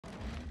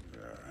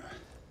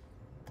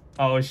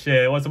Oh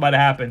shit, what's about to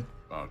happen?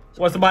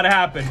 What's about to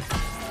happen?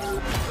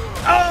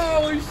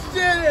 Oh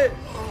shit!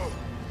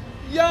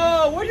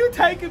 Yo, where you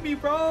taking me,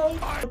 bro?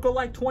 I go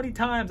like 20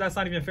 times. That's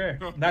not even fair.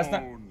 That's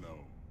not. Oh no.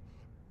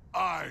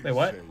 I Wait,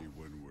 what? say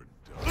when we're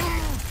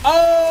done.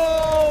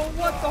 Oh,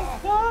 what the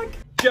fuck?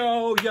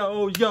 Yo,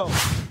 yo, yo.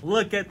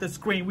 Look at the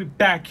screen. We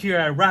back here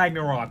at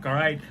Ragnarok, all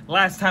right?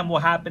 Last time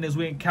what happened is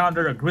we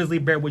encountered a grizzly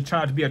bear which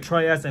tried to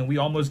betray us, and we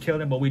almost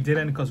killed him, but we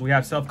didn't because we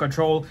have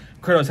self-control.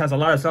 Kratos has a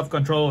lot of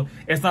self-control.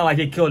 It's not like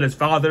he killed his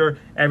father,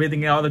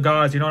 everything, all the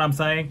gods, you know what I'm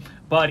saying?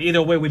 But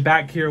either way, we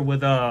back here with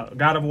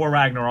God of War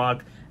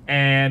Ragnarok.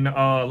 And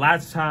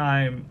last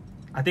time,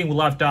 I think we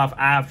left off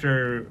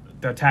after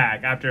the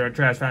attack, after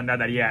Atreus found out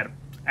that he had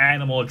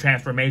animal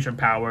transformation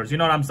powers, you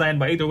know what I'm saying?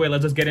 But either way,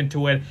 let's just get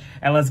into it,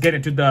 and let's get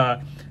into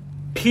the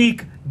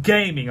peak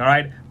gaming. All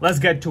right, let's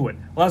get to it.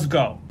 Let's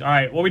go. All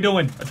right, what we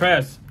doing,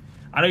 Atreus?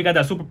 I know you got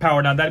that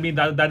superpower now. That mean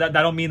that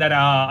don't mean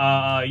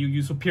that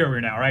you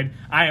superior now, right?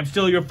 I am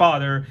still your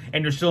father,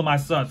 and you're still my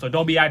son. So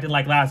don't be acting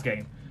like last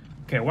game.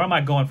 Okay, where am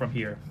I going from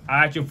here?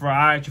 I actually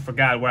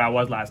forgot where I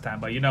was last time,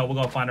 but you know we're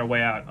gonna find our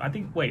way out. I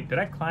think. Wait, did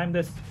I climb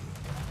this?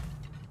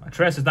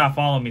 Atreus is not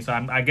following me, so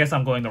I guess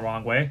I'm going the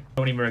wrong way. I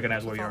don't even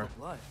recognize where you are.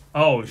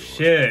 Oh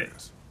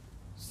shit!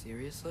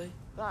 Seriously?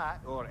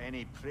 That or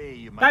any prey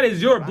you might. That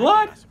is your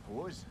blood? I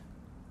suppose.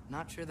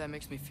 Not sure that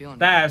makes me feel.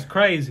 That's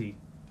crazy.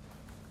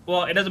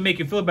 Well, it doesn't make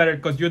you feel better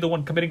because you're the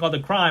one committing all the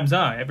crimes,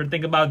 huh? Ever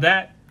think about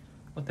that?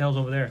 What the hell's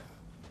over there?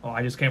 Oh,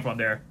 I just came from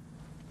there.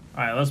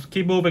 All right, let's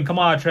keep moving. Come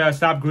on, Atreus.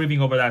 Stop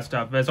grieving over that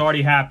stuff. It's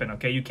already happened,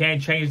 okay? You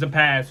can't change the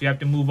past. You have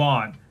to move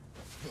on.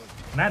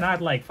 Can I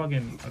not like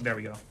fucking? Oh, there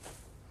we go.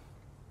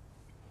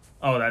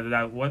 Oh,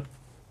 that what?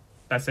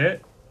 That's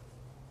it?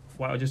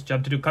 Wow, just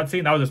jump to the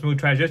cutscene. That was a smooth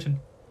transition.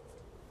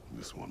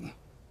 This one.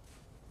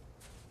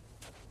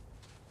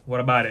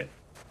 What about it?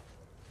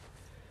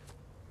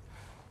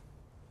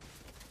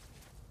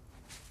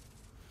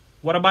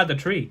 What about the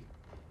tree?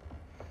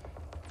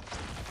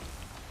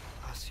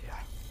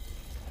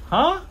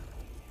 Huh?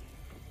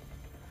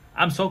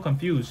 I'm so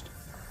confused.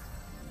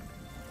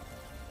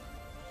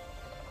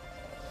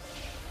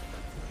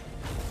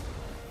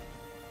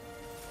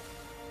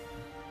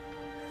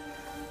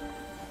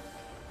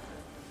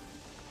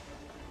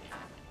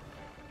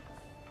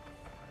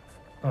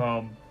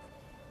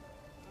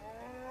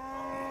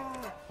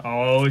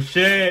 Oh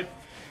shit!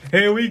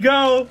 Here we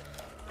go.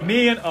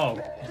 Me and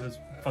this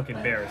fucking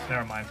bears.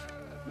 Never mind.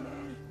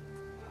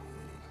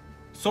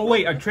 So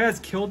wait, Atreus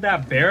killed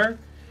that bear?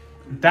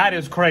 That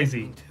is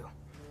crazy.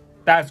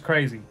 That's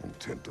crazy.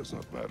 Intent does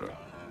not matter.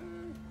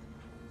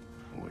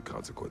 Only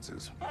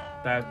consequences.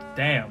 That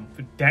damn,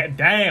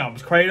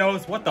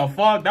 Kratos. What the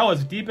fuck? That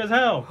was deep as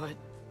hell. What?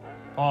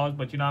 Pause,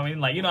 but you know what I mean?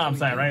 Like, you know what I'm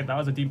saying, right? That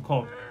was a deep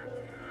quote.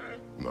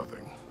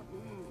 Nothing.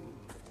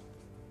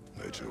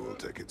 Nature will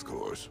take its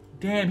course.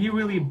 Damn, he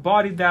really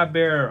bodied that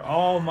bear.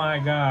 Oh my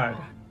god.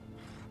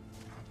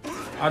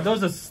 Are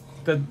those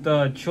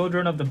the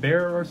children of the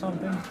bear or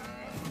something?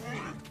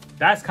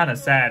 That's kind of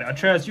sad.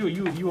 Atreus, you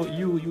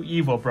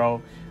evil,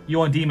 bro.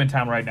 You on demon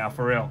time right now,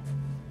 for real.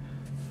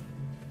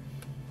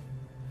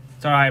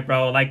 It's alright,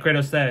 bro. Like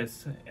Kratos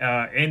says,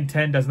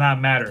 intent does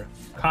not matter.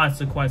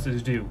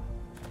 Consequences do.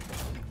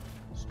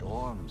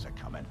 Storms are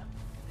coming.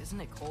 Isn't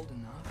it cold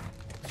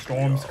enough?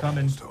 Storms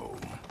coming.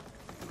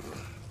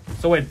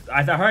 So wait,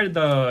 I heard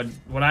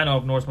what I know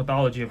of Norse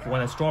mythology, if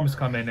when the storms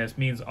come in, this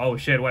means, oh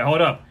shit, wait,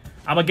 hold up.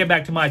 I'm gonna get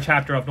back to my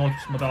chapter of Norse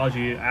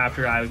mythology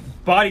after I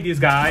body these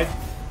guys.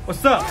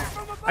 What's up?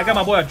 I got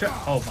my boy.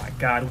 Oh my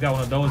god, we got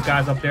one of those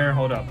guys up there.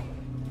 Hold up.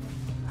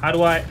 How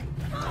do I?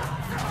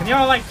 Can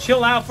y'all like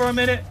chill out for a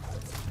minute?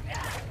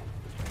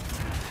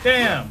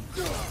 Damn.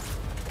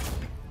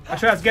 I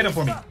try to get him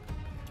for me.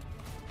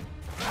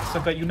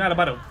 Sucker, you're not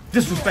about to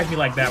disrespect me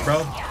like that,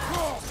 bro.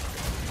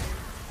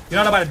 You're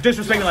not about to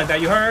disrespect me like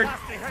that. You heard?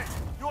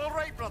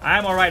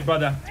 I'm all right,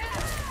 brother.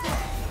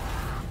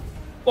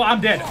 Well, I'm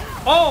dead.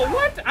 Oh,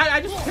 what?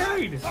 I just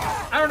parried.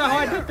 I don't know how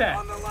I did that.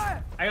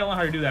 I gotta learn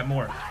how to do that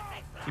more.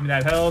 Give me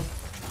that health.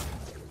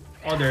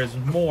 Oh, there's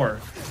more.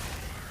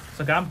 It's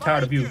like I'm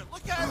tired of you.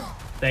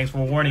 Thanks for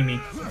warning me.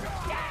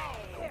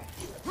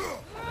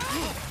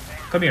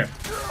 Come here.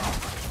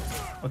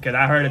 Okay,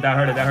 that hurt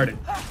it.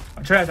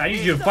 Atreus, I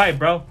need you to fight,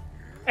 bro.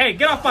 Hey,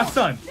 get off my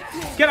son.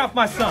 Get off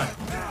my son.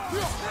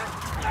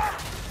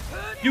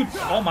 You.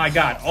 Oh my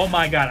god. I'm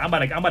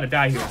about to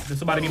die here. This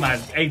is about to be my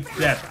 8th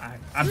death.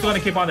 I'm still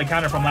gonna keep on the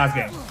counter from last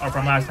game, or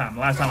from last time.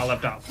 Last time I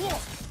left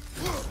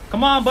off.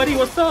 Come on, buddy.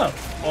 What's up?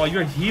 Oh,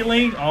 you're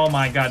healing? Oh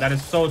my god, that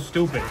is so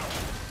stupid.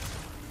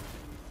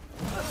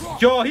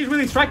 Yo, he's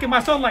really striking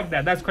my son like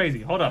that. That's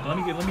crazy. Hold up. Let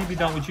me be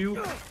done with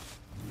you.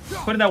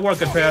 Put in that work,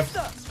 Atreus.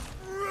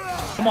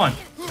 Come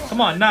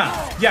on,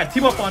 nah. Yeah,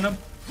 team up on him.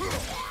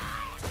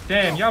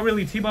 Damn, y'all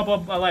really team up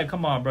like,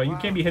 come on, bro. You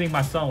can't be hitting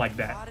my son like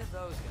that.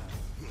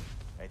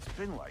 It's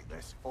been like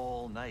this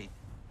all night.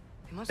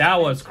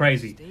 That was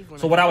crazy.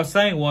 So what I was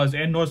saying was,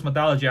 in Norse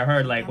mythology, I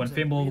heard like when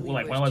Fimbul,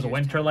 like when it was a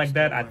winter like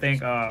that, I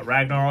think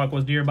Ragnarok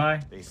was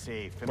nearby,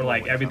 where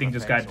like everything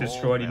just got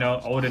destroyed. You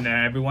know, Odin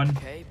and everyone.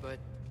 Okay, but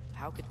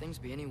how could things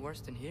be any worse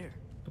than here?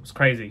 It was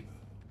crazy.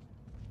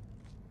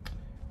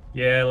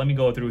 Yeah, let me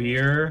go through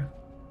here.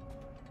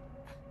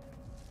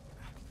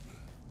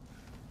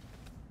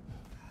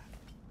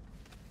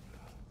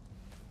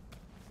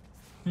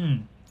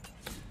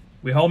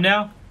 We home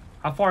now?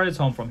 How far is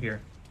home from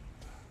here?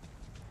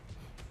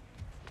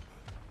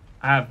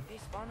 I have... Hey,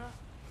 Spana,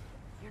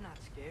 you're not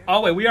scared.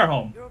 Oh, wait, we are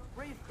home. You're a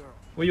brave girl.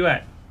 Where you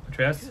at,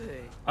 Atreus?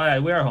 Good. Oh, yeah,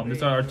 we are home.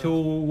 These are our 2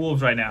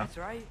 wolves right now. That's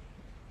right.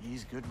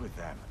 He's good with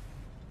them.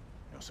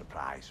 No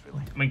surprise,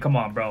 really. I mean, come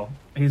on, bro.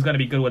 He's gonna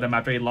be good with them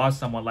after he lost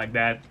someone like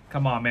that.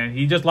 Come on, man.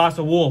 He just lost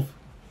a wolf.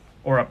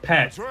 Or a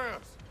pet.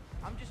 Atreus,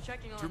 I'm just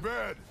checking on... to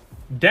bed.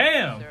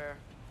 Damn! Sir.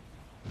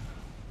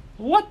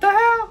 What the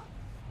hell?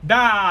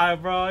 Nah,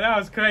 bro. That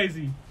was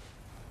crazy.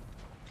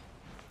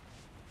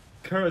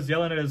 Kratos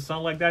yelling at his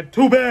son like that.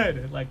 Too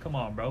bad! Like, come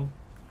on, bro.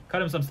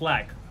 Cut him some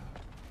slack.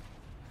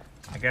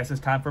 I guess it's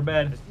time for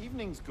bed. As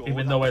evenings go,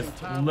 Even that though was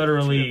it's entirely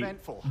literally too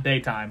eventful.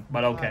 daytime.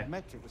 But I okay.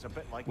 admit it was a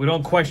bit like We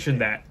don't question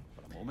that.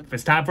 If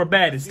it's time for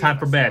bed, it's time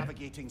for bed.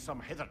 Navigating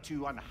some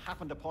hitherto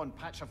unhappened upon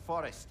patch of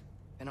forest.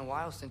 Been a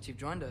while since you've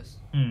joined us.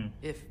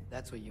 If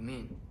that's what you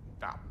mean.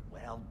 Ah,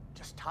 well,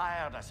 just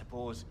tired, I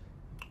suppose.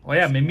 Oh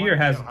yeah, Mimir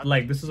has,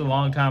 like, this is a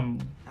long time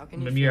How can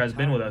you Mimir feel has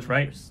been tired with when us, you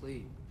right? never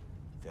sleep?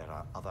 There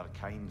are other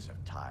kinds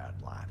of tired,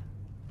 lad.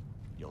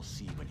 You'll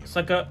see when you... It's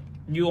like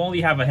you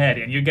only have a head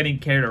and you're getting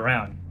carried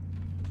around.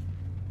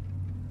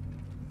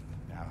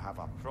 Now have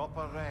a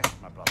proper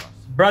rest, my brothers.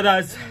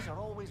 Brothers! Days are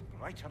always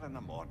brighter in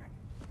the morning.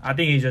 I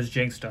think he just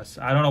jinxed us.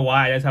 I don't know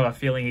why, I just have a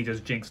feeling he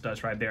just jinxed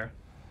us right there.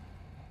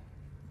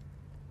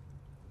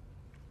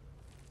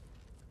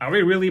 Are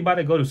we really about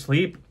to go to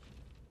sleep?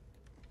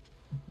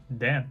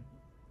 Damn.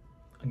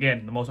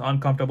 Again, the most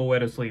uncomfortable way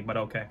to sleep, but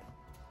okay.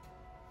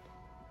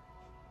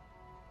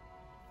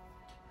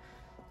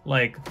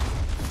 Like,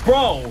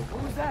 bro!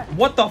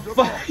 What the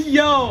fuck?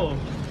 Yo!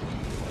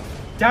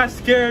 That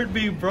scared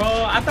me, bro.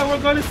 I thought we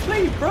were going to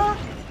sleep, bro.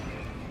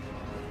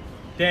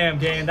 Damn,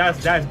 game,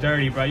 that's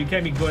dirty, bro. You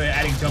can't be good at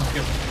adding jump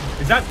scares.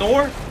 Is that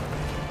Thor?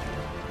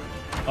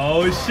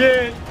 Oh,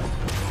 shit.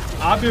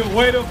 I've been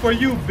waiting for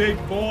you, big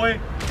boy.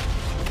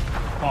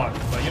 Pause,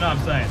 but you know what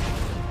I'm saying.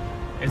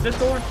 Is this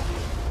Thor?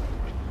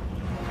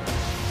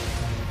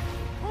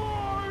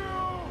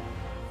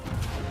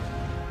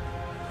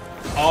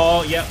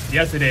 Oh, yep.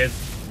 Yes, it is.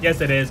 Yes,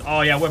 it is.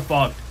 Oh, yeah, we're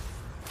fucked.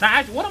 Nah,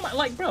 actually, what am I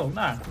like, bro?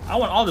 Nah, I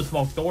want all the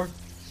smoke, Thor.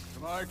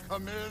 Can I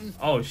come in?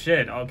 Oh,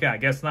 shit. Okay, I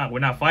guess not. We're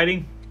not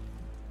fighting?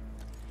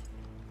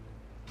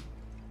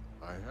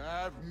 I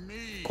have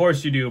me. Of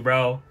course you do,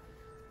 bro.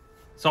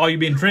 It's all you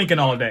been drinking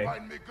all day.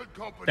 Find me good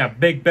company. That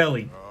big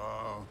belly.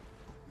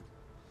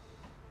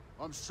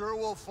 I'm sure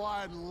we'll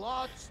find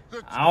lots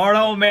to I don't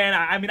know, man.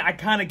 I mean, I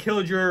kind of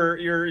killed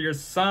your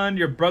son,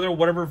 your brother,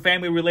 whatever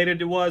family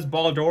related it was,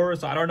 Baldur.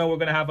 So I don't know. We're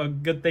gonna have a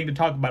good thing to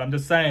talk about. I'm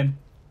just saying.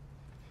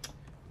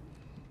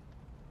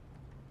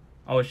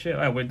 Oh shit!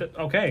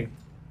 Okay.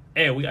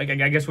 Hey,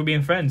 I guess we're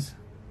being friends.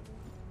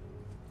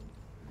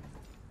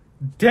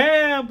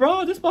 Damn,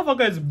 bro, this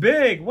motherfucker is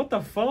big. What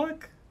the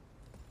fuck?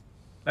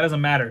 That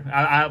doesn't matter.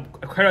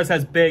 Kratos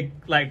has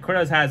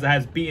Kratos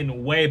has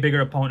beaten way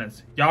bigger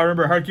opponents. Y'all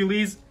remember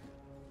Hercules?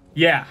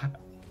 Yeah.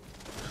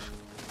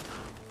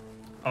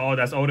 Oh,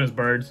 that's Odin's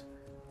birds.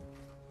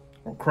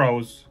 Or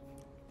crows.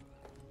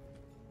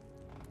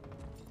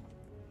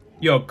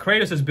 Yo,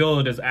 Kratos'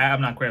 build is... I'm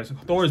not Kratos.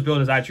 Thor's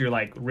build is actually,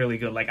 like, really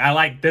good. Like, I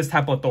like this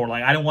type of Thor.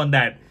 Like, I don't want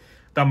that...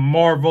 The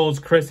Marvel's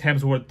Chris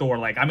Hemsworth Thor.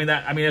 Like, I mean,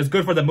 it's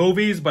good for the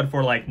movies, but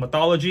for, like,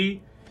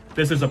 mythology,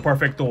 this is a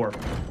perfect Thor.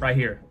 Right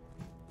here.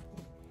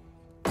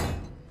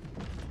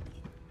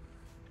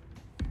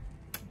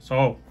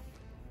 So...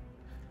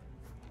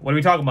 What are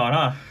we talking about,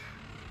 huh?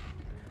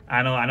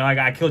 I know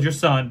I killed your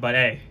son, but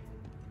hey.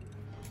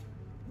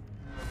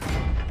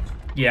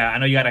 Yeah, I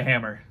know you got a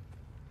hammer.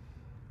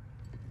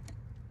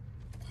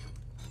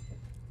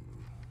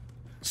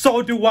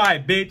 So do I,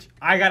 bitch.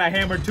 I got a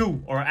hammer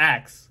too, or an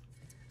axe.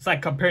 It's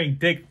like comparing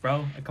dick,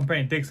 bro. Like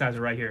comparing dick sizes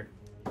right here.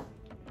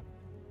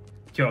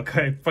 Yo,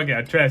 okay, fucking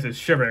Atreus is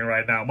shivering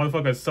right now.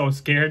 Motherfucker is so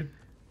scared.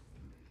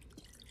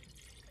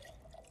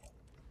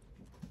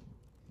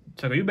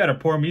 Chucko, you better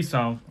pour me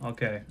some.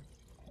 Okay.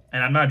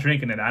 And I'm not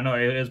drinking it. I know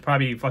it's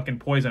probably fucking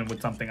poison with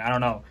something. I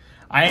don't know.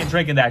 I ain't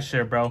drinking that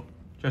shit, bro.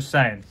 Just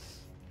saying.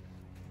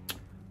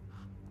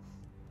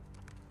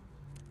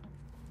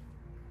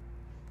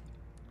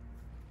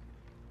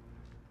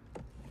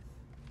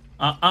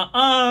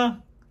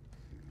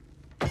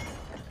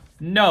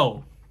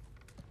 No.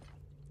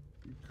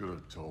 You could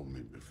have told me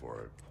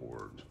before I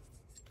poured.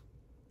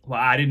 Well,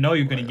 I didn't know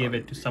you were going to give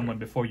it to someone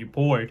before you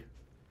poured.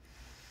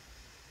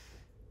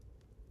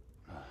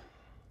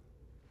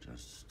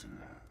 Just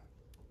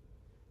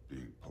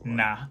being polite.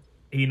 Nah.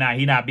 He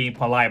not being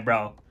polite,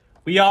 bro.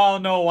 We all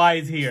know why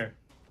he's here.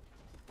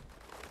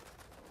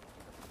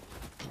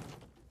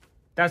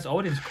 That's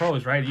Odin's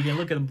crows, right? You can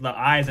look at the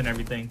eyes and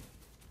everything.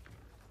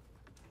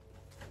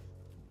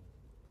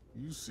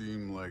 You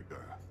seem like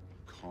a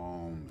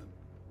calm and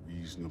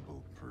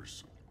reasonable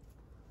person.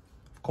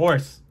 Of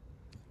course.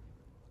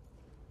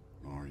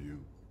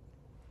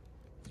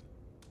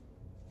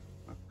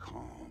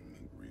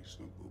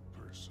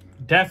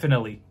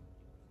 Definitely.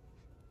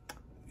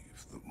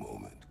 If the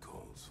moment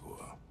calls for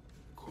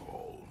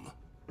calm.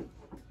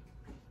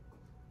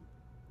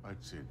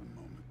 I'd say the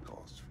moment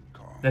calls for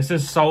calm. This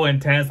is so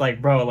intense,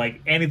 like, bro,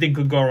 like anything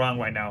could go wrong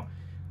right now.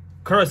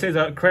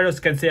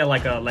 Kratos can say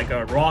like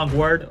a wrong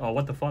word. Oh,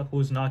 what the fuck?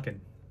 Who's knocking?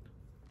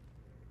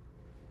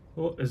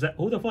 Who is that?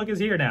 Who the fuck is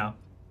here now?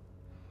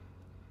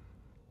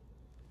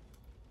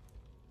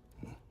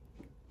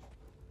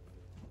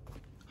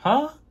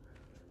 Huh?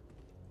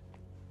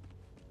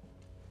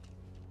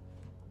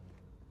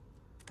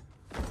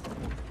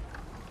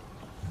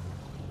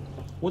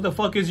 Who the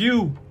fuck is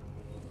you?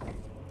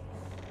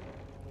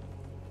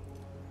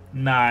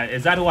 Nah,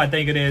 is that who I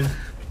think it is?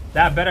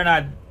 That better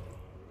not.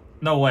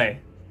 No way.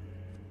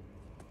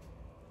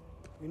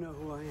 You know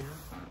who I am?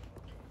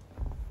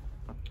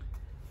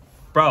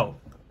 Bro,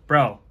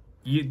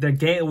 the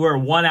game. We're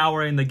 1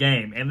 hour in the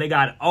game, and they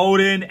got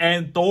Odin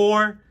and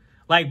Thor.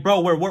 Like, bro,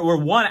 we're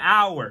 1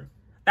 hour.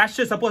 That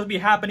shit's supposed to be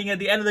happening at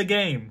the end of the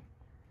game.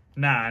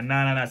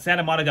 Nah.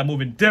 Santa Monica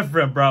moving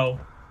different, bro.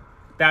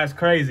 That's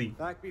crazy.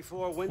 Back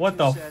before winter What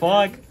the set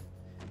fuck? in,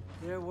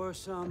 there were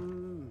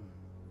some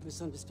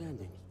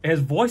misunderstandings.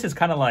 His voice is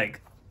kind of like,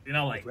 you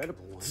know, like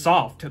Regrettable one.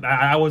 soft.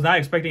 I was not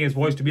expecting his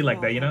voice to be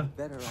like that, you I have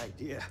know? a better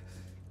idea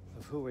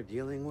of who we're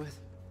dealing with.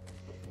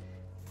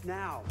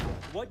 Now,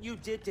 what you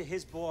did to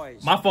his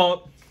boys. My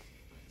fault.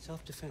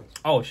 Self-defense.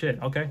 Oh, shit.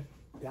 Okay.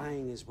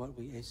 Dying is what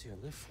we Aesir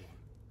live for.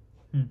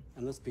 Hmm.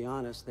 And let's be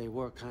honest, they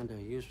were kind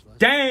of useless.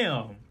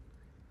 Damn.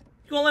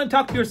 You gonna let him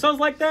talk to your sons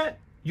like that?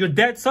 Your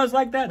dead sons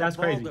like that? That's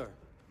crazy. Baldur,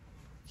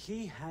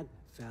 he had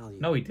value.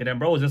 No, he didn't,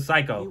 bro. It was a He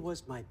psycho.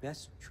 was my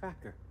best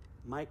tracker,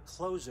 my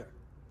closer.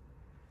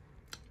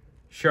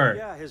 Sure.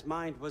 Yeah, his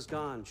mind was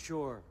gone,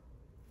 sure.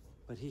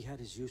 But he had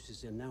his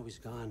uses, and now he's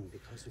gone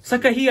because of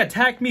Sucker, he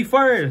attacked me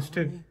first.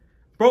 Follow me?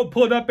 Bro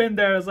pulled up in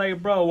there. It's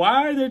like, bro,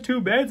 why are there 2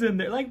 beds in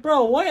there? Like,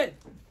 bro, what?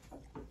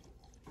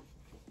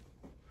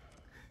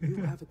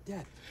 You have a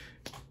debt.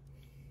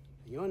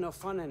 You're no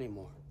fun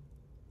anymore.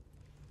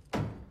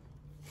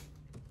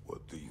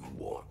 What do you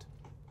want?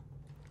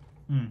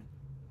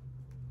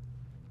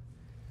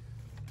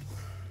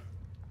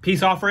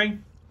 Peace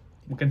offering?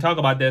 We can talk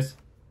about this.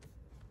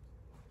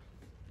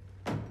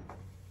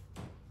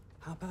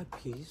 How about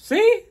peace?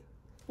 See?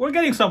 We're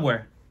getting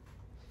somewhere.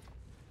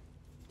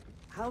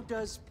 How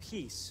does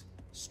peace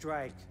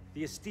strike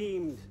the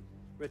esteemed,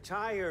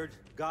 retired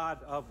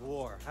god of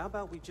war? How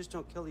about we just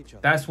don't kill each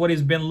other? That's what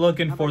he's been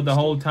looking How for about the you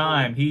whole stay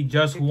time. calm, He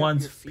just pick up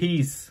wants your feet,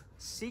 peace.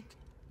 Seek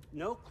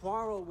no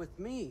quarrel with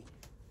me,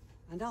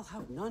 and I'll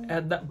have none.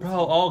 And that, with bro,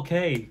 you.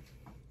 okay.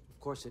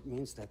 Of course, it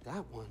means that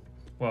one,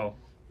 Well,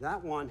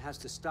 that one has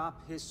to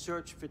stop his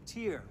search for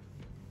Tyr.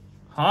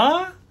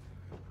 huh?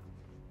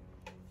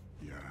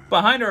 Yeah.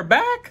 Behind her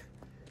back?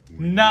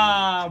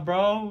 Nah,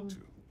 bro.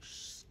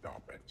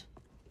 Stop it.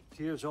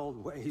 Tyr's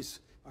old ways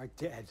are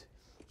dead.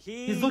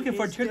 He's looking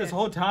for is Tyr this dead.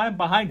 whole time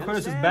behind You Kratos'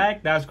 understand?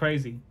 back? That's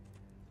crazy.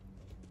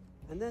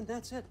 And then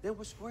that's it. Then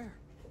we're square.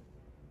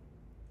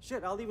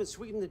 Shit, I'll even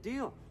sweeten the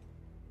deal.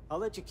 I'll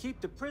let you keep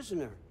the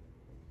prisoner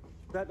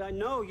that I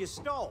know you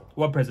stole.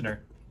 What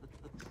prisoner?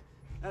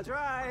 That's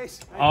right.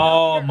 Oh, I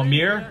know you're in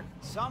Mimir? there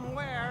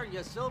somewhere,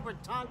 you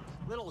silver-tongued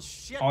little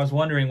shit. I was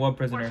wondering what Why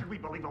prisoner. should we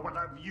believe or what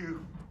have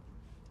you?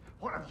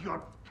 What have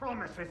your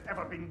promises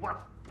ever been worth?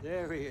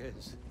 There he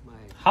is. My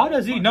How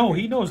does he know?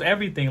 He knows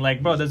everything.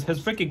 Like, bro, his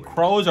freaking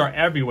crows are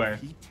everywhere.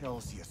 He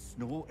tells you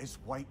snow is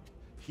white.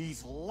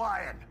 He's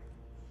lying.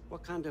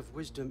 What kind of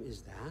wisdom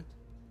is that?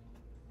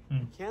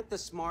 Hmm. Can't the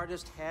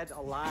smartest head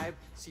alive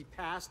see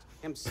past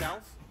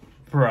himself?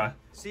 Bruh.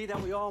 See that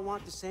we all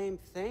want the same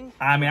thing?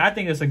 I mean, I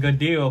think it's a good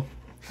deal.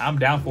 I'm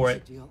down for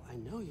It's it. a deal I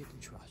know you can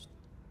trust.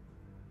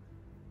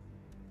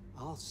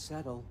 I'll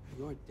settle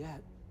your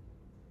debt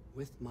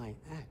with my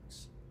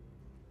ex.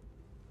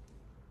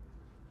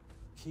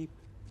 Keep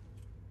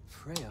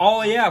Freya.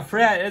 Oh, yeah,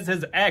 Fred is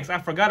his ex. I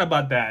forgot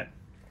about that.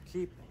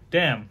 Keep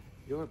Damn.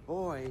 your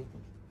boy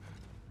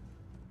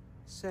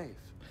safe,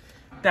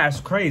 That's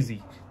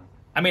crazy.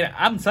 I mean,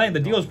 I'm saying the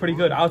deal's pretty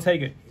good. I'll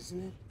take it.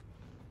 isn't it?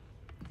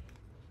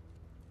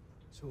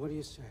 So what do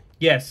you say?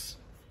 Yes.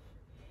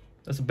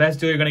 That's the best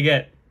deal you're going to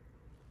get.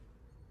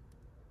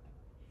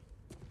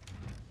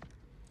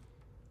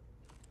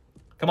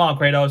 Come on,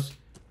 Kratos.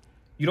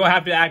 You don't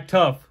have to act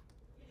tough.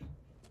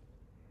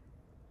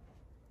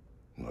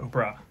 No.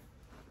 Bruh.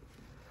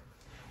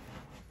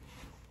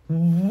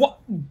 What?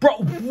 Bro,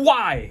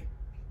 why?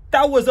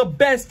 That was the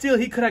best deal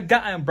he could have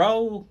gotten,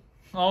 bro.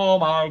 Oh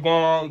my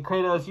god.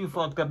 Kratos, you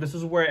fucked up. This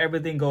is where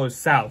everything goes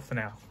south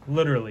now.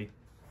 Literally.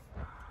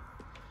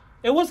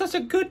 It was such a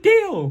good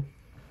deal.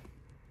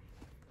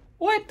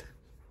 What?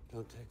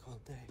 Don't take all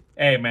day.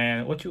 Hey,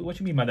 man. What you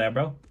mean by that,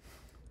 bro?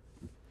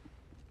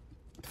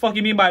 The fuck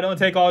you mean by don't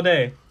take all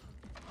day?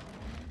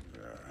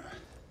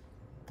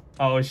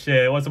 Oh,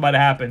 shit. What's about to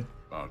happen?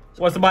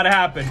 What's about to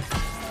happen?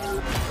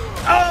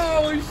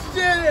 Oh,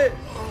 shit!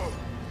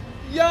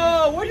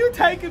 Yo, where you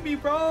taking me,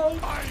 bro?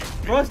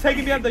 Bro's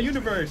taking me out of the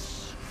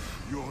universe.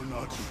 You're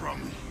not from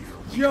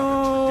here.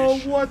 Yo,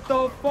 what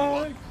the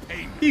fuck?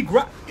 He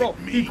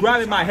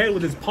grabbing my head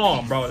with his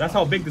palm, bro. That's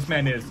how big this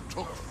man is.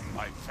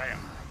 My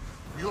family.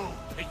 You'll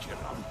pick it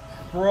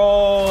up.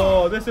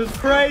 Bro, this is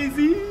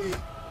crazy.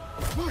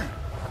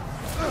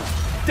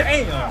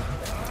 Damn.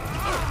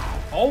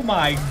 Oh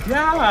my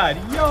god,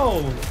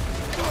 yo.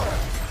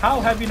 How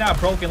have you not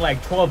broken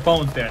like 12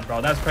 bones then,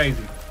 bro? That's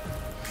crazy.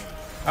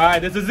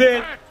 Alright, this is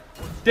it.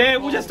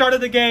 Damn, we just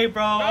started the game,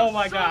 bro. Oh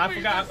my god, I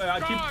forgot.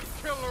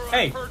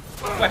 Hey,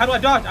 wait, how do I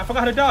dodge? I forgot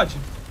how to dodge.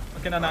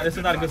 Okay, no, this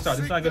is not a good start.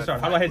 This is not a good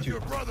start. How do I hit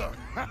you?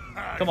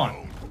 Come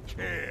on.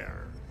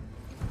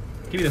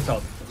 Give me this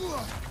health.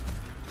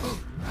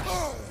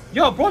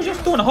 Yo, bro, you're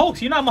just doing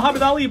hoax. You're not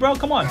Muhammad Ali, bro.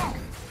 Come on.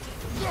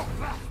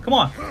 Come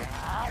on.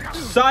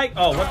 Psych.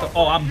 Oh, what the?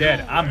 Oh, I'm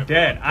dead. I'm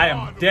dead. I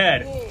am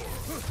dead.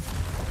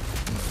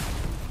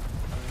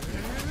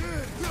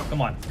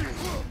 Come on.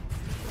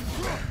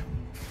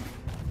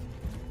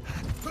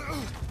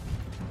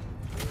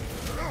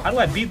 How do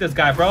I beat this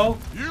guy, bro?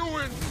 You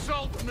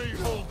insult me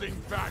holding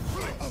back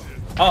like this.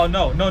 Oh,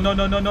 no. No, no,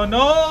 no, no, no,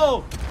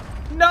 no.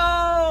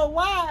 No.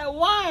 Why?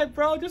 Why,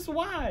 bro? Just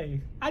why?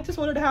 I just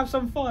wanted to have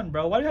some fun,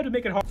 bro. Why do you have to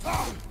make it hard?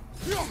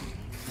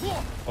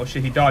 Oh,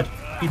 shit. He dodged.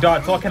 He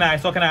dodged. So can I.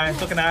 So can I.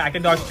 So can I. I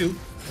can dodge too.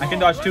 I can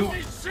dodge too.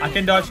 I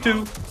can dodge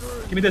too.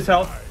 Give me this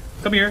health.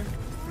 Come here.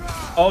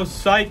 Oh,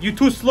 psych. You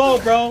too slow,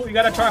 bro. You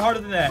gotta try harder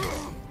than that.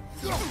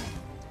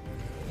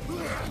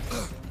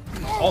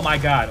 Oh, my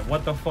God.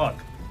 What the fuck?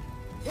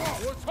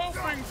 Was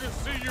hoping to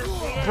see your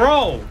blade.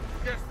 Bro.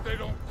 Guess they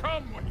don't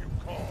come when you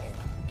call.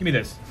 Give me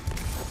this.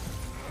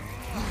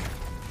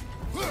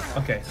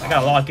 Okay, I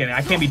gotta lock in.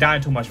 I can't be dying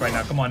too much right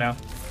now. Come on now.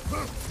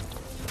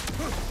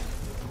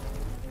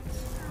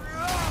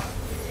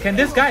 Can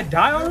this guy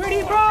die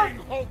already, bro?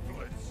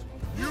 Hopeless.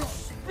 You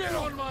spit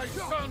on my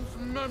son's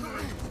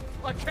memory.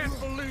 I can't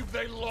believe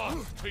they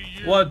lost to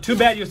you. Well, too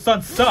bad your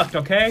son sucked,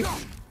 okay?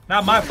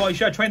 Not my fault. You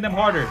should have trained them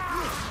harder.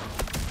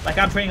 Like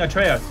I'm training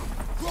Atreus.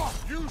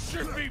 You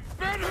should be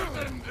better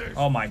than this.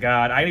 Oh my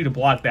god, I need to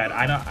block that.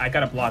 I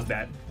gotta block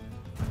that.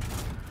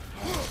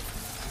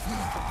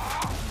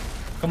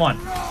 Come on.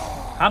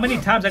 How many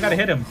times I gotta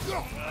hit him?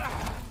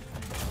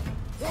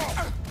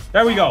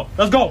 There we go.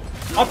 Let's go.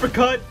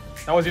 Uppercut.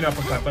 That wasn't an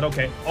uppercut, but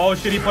okay. Oh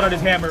shit, he put out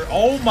his hammer.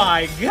 Oh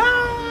my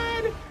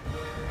god.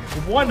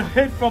 One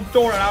hit from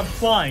Thor and I'm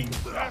flying.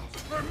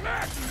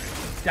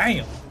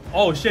 Damn.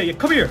 Oh shit, yeah,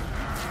 come here.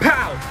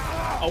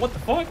 Pow. Oh, what the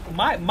fuck?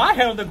 My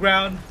head on the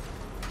ground.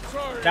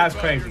 That's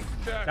crazy.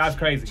 That's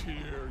crazy.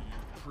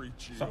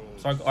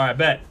 Sorry. Alright,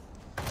 bet.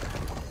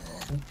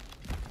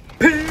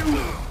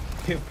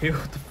 Pew, pew.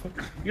 What the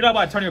fuck? You're not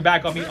about to turn your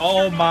back on me.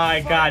 Oh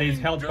my god, his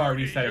health bar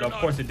reset it. Of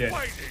course it did.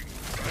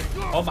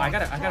 Oh my,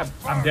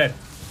 I'm dead.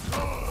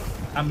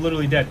 I'm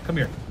literally dead. Come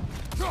here.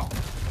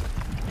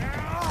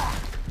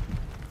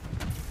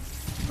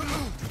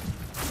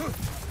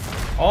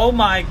 Oh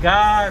my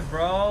god,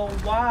 bro.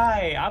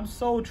 Why? I'm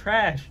so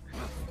trash.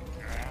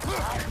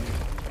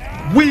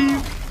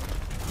 Weave.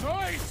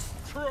 Nice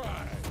try.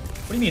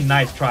 What do you mean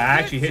nice try? I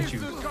actually hit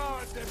you.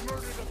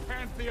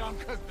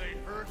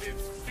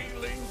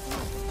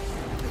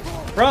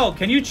 Bro,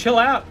 can you chill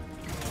out?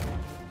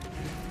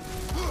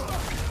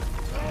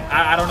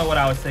 I don't know what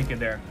I was thinking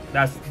there.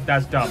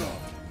 That's dumb.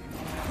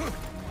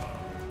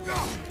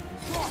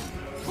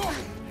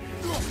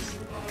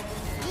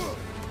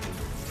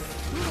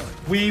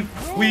 Weave.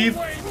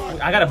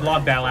 I gotta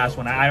block that last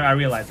one. I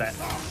realized that.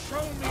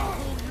 Show me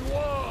who you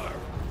are.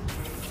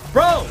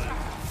 Bro!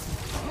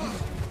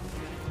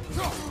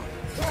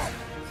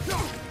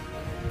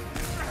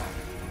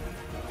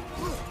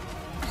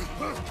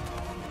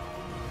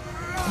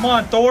 Come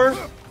on, Thor.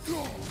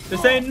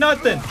 This ain't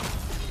nothing.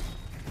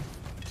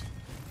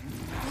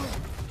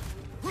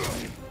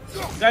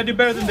 You gotta do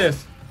better than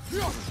this.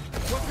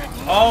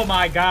 Oh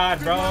my god,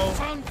 bro.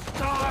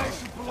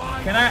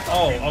 Can I?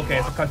 Oh, okay,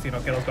 it's a cutscene.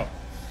 Okay, let's go.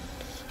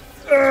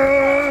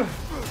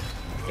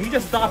 He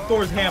just stopped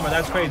Thor's hammer.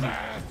 That's crazy.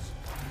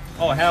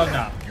 Oh, hell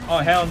no. Oh,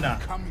 hell no.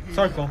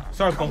 Circle.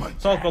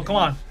 Come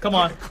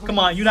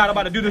on. You're not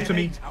about to do this to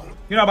me.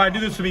 You're not about to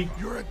do this to me.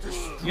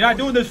 You're not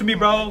doing this to me,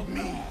 bro.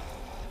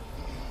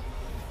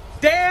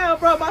 Damn,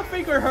 bro, my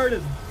finger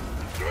hurting.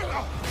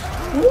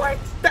 What?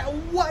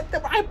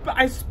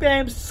 I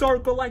spammed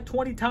circle like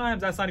 20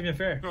 times. That's not even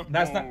fair.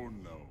 That's not.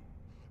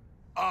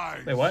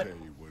 Wait, what?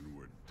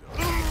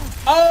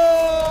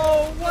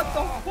 Oh, what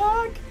the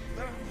fuck?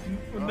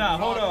 Nah,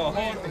 hold on.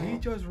 He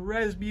just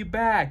rezzed me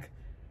back.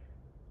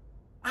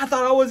 I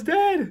thought I was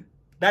dead.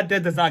 That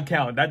dead does not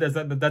count. That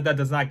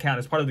does not count.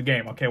 It's part of the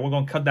game. Okay, we're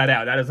gonna cut that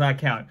out. That does not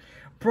count.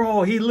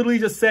 Bro, he literally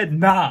just said,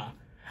 nah.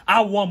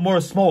 I want more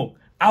smoke.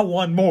 I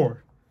want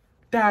more.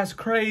 That's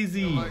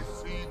crazy. I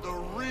see the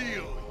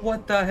real.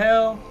 What the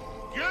hell?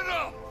 Get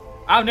up.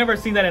 I've never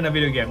seen that in a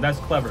video game. That's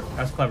clever.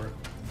 That's clever.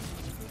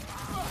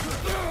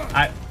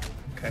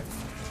 Okay.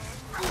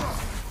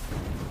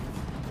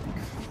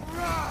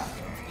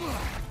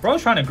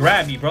 Bro's trying to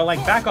grab me, bro.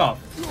 Like, back off.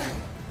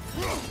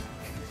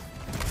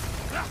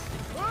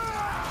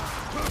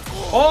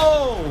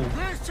 Oh!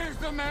 This is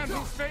the man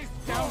who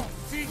faced down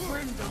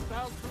Secret the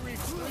Valkyrie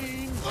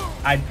Queen.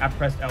 I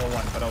pressed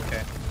L1, but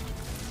okay.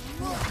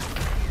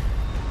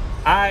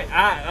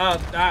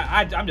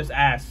 I'm just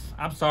ass.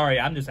 I'm sorry,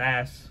 I'm just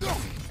ass.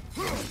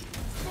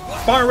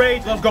 Fire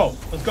rage, let's go.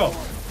 Let's go.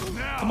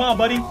 Come on,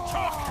 buddy.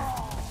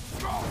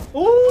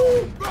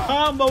 Ooh,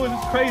 combo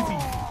is crazy.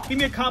 Give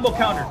me a combo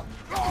counter.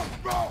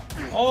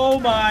 Oh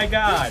my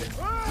god.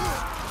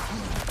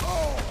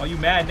 Oh, you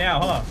mad now,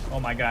 huh? Oh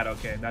my god,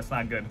 okay, that's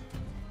not good.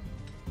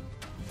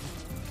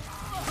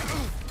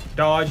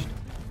 Dodged.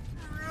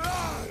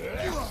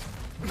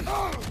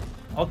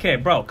 Okay,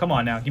 bro, come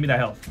on now. Give me that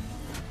health.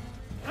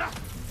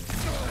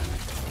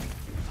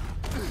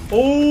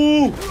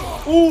 Ooh!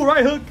 Ooh,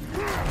 right hook!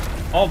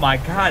 Oh my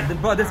god,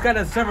 bro, this guy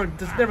just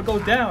never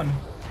goes down.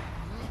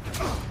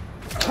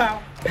 Pow,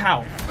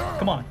 pow.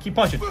 Come on, keep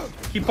punching.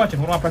 Keep punching.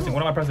 What am I pressing?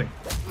 What am I pressing?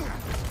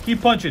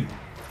 Keep punching.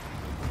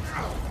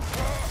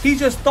 He's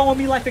just throwing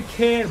me like a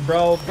kid,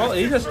 bro. Bro,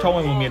 he's just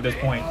throwing with me at this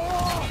point.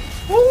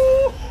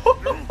 Ooh!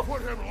 You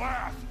put him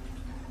last,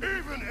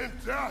 even in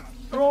death.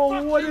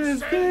 Bro, what is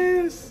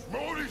this?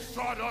 Modi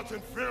sought us in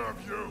fear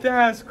of you.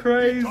 That's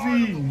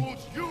crazy.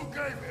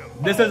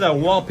 This is a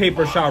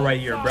wallpaper shot right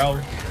here,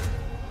 bro.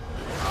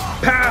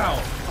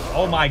 Pow!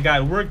 Oh my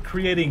god, we're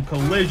creating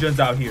collisions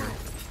out here.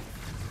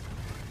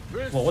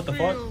 Whoa, what the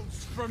fuck?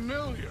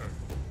 Familiar,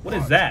 what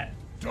is that?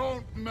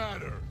 don't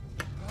matter.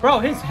 Bro,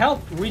 his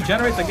health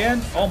regenerates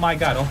again? Oh my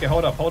god, okay,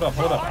 hold up.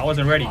 I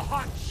wasn't ready.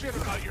 Hot shit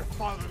about your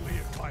fatherly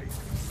advice.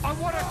 I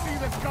want to see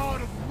the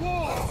god of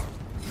war.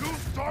 You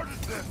started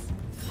this.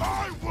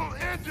 I will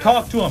end it.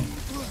 Talk to him.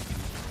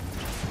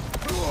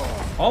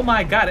 Oh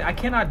my god, I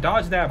cannot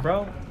dodge that,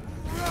 bro.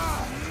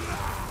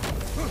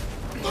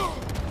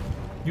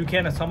 You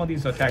can, some of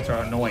these attacks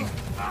are annoying.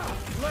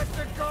 Let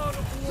the god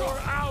of war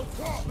out.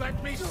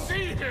 Let me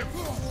see him.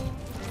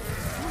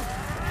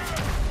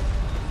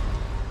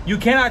 You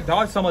cannot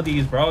dodge some of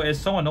these, bro. It's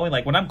so annoying.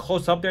 Like when I'm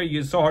close up there,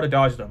 it's so hard to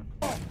dodge them.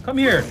 Come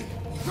here.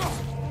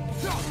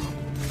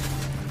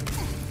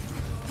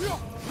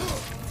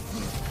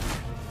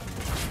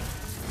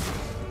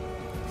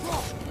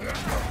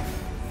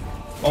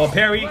 Oh,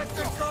 parry. Let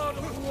the god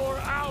of war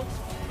out.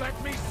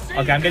 Let me see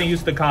Okay, I'm getting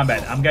used to the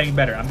combat. I'm getting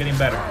better.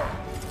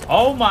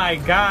 Oh my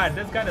god,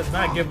 this guy does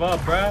not give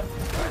up, bruh.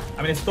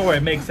 I mean, it's Thor,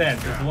 it makes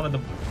sense. It's one of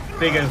the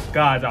biggest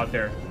gods out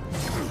there.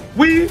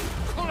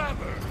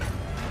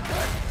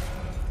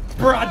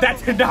 Bruh,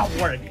 that did not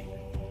work.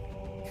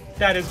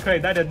 That is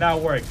crazy. That did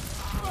not work.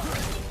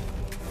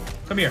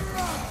 Come here.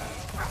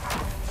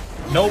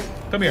 Nope.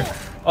 Come here.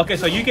 Okay,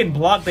 so you can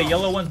block the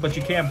yellow ones, but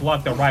you can't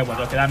block the right ones.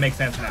 Okay, that makes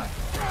sense now.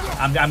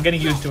 I'm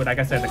getting used to it. Like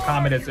I said, the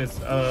combat is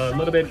a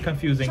little bit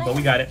confusing, but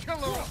we got it.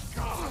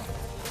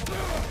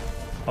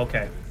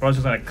 Okay, bro's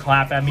just gonna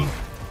clap at me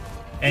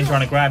and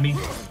trying to grab me.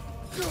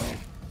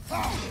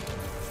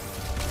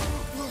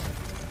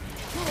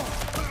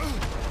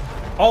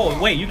 Oh,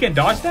 wait, you can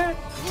dodge that?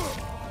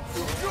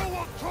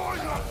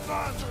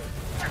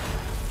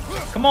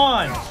 Come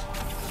on.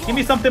 Give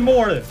me something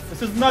more.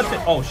 This is nothing.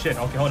 Oh, shit.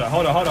 Okay, hold up.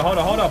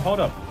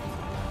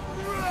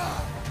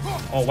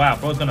 Oh, wow.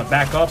 Bro's gonna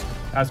back up.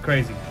 That's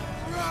crazy.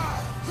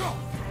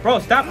 Bro,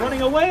 stop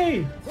running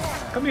away.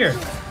 Come here.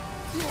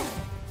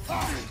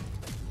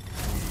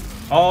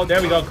 Oh,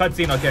 there we go.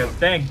 Cutscene. Okay,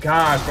 thank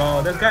God,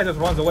 bro. This guy just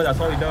runs away. That's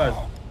all he does.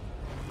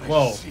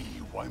 Whoa. I see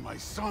why my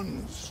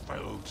sons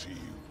fell to you.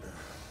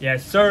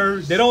 Yes, sir.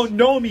 They don't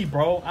know me,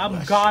 bro.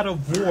 I'm God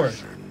of War.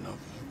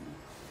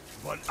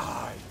 But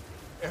I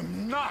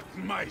am not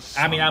my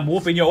son. I mean, I'm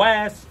whooping your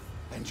ass.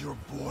 And your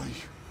boy,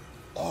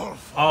 all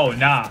oh,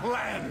 nah.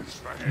 plans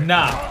for him.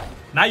 Nah.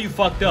 Now you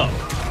fucked up.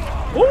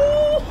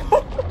 Ooh.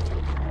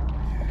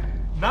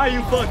 Now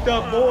you fucked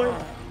up, boy.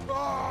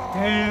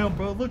 Damn,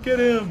 bro. Look at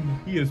him.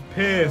 He is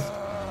pissed.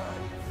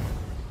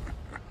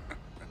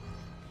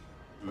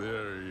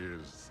 There he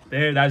is.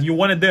 There, you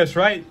wanted this,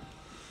 right?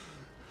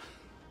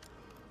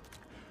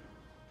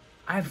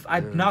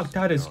 I've knocked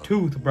out his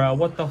tooth, bro.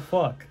 What the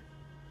fuck?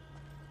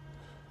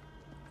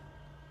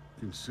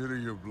 Consider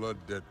your blood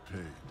debt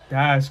paid.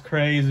 That's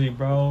crazy,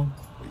 bro.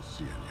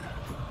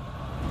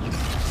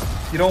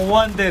 You don't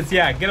want this.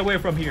 Yeah, get away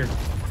from here.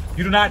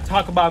 You do not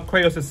talk about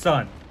Kratos'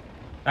 son.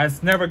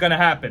 That's never gonna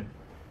happen.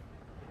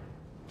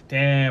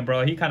 Damn,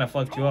 bro. He kind of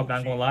fucked you up,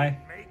 not gonna lie.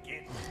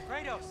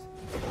 Kratos,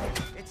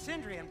 it's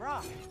Sindri and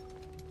Brock.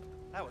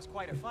 That was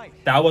quite a fight.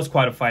 That was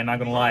quite a fight, not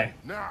gonna lie.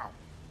 Now,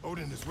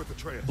 Odin is with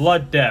Atreus.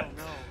 Blood depth.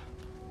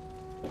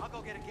 Oh, no. I'll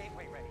go get a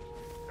gateway ready.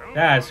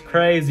 That's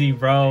crazy,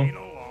 bro.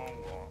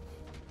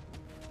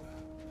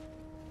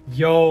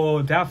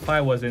 Yo, that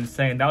fight was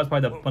insane. That was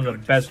probably one of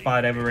the best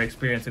fights I've ever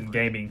experienced in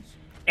gaming.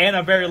 In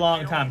a very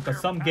long time, because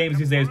some games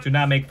these days do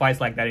not make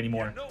fights like that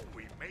anymore.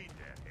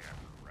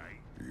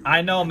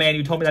 I know, man.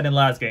 You told me that in the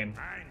last game.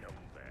 I know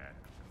that.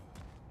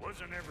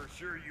 Wasn't ever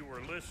sure you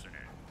were listening.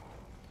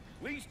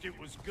 At least it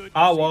was good to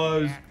I see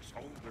was. the axe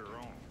hold their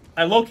own.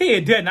 And low-key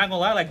it did, not gonna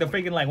lie. Like the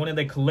freaking, like when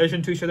they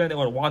collision to each other and they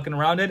were walking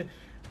around it,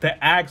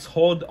 the axe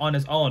hold on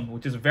its own,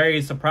 which is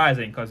very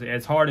surprising because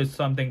it's hard as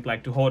something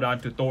like to hold on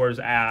to Thor's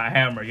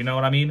hammer. You know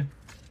what I mean?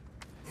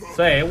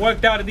 So hey, it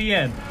worked out at the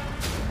end.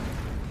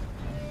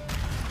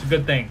 It's a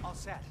good thing. All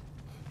set.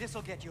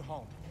 This'll get you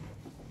home.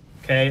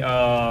 Okay,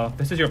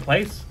 this is your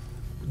place?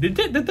 Did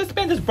this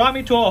man just brought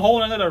me to a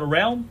whole another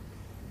realm?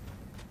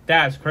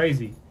 That's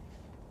crazy.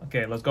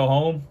 Okay, let's go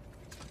home.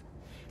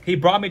 He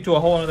brought me to a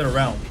whole other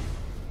realm.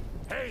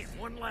 Hey,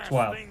 one last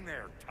 12. thing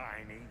there,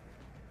 Tiny.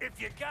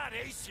 If you got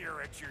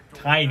Aesir at your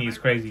door, Tiny is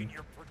I crazy. reckon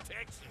your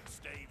protection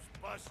stave's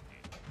busted.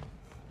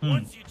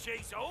 Once you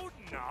chase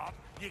Odin off,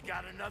 you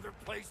got another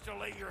place to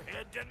lay your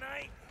head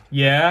tonight?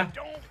 Yeah. I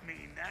don't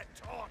mean that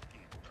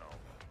talking,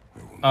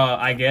 though.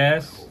 I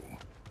guess.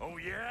 Oh,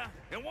 yeah?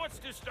 And what's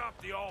to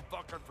stop the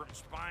all-fucker from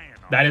spying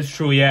on That is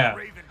true, yeah.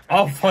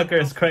 All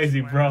fucker is crazy,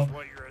 bro.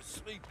 While you're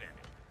asleep in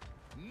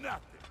it.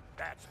 Nothing,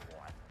 that's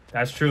what.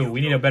 That's true.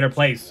 We need a better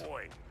place.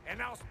 Boy,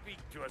 and I'll speak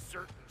to a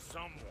certain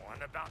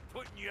someone about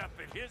putting you up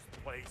at his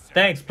place.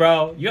 Thanks,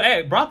 bro.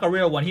 Hey, Brock a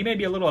real one. He may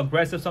be a little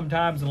aggressive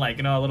sometimes and like,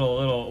 you know, a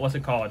little, what's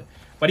it called?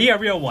 But he a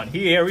real one.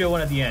 He a real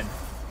one at the end.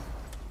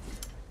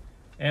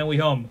 And we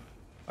home.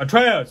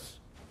 Atreus!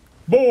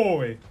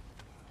 Boy!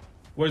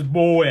 Where's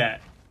boy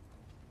at?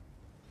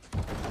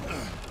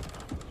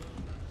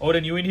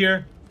 Odin, you in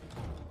here?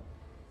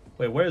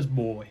 Wait, where's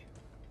boy?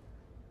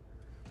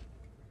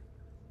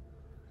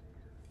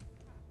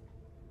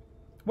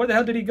 Where the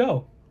hell did he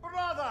go?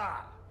 Brother!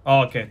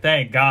 Oh, okay,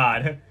 thank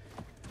God.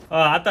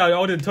 I thought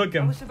Odin took I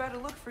him. was about to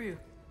look for you.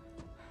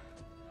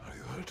 Are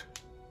you hurt?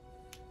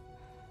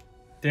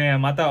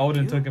 Damn, I thought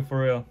Odin took him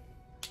for real.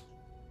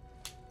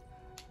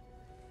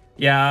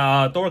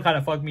 Yeah, Thor kind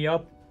of fucked me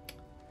up.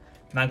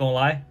 Not gonna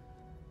lie.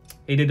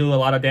 He did do a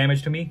lot of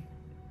damage to me.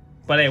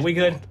 But hey, we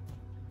good.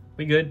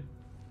 We good.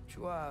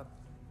 To,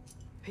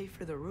 pay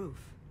for the roof.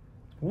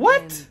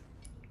 What? And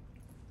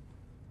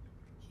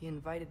he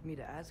invited me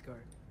to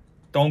Asgard.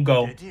 Don't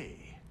go. Did he?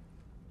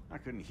 I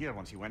couldn't hear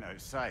once he went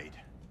outside.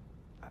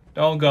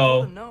 Don't Oh,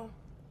 go. no.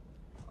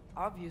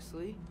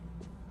 Obviously.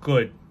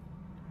 Good.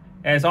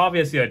 And it's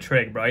obviously a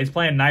trick, bro. He's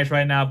playing nice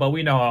right now, but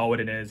we know how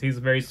Odin is. He's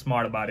very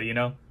smart about it, you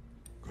know?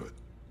 Good.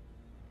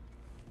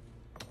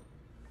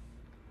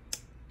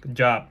 Good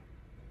job,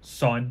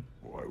 son.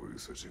 Why were you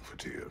searching for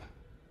Tyr?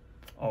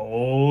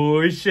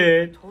 Oh,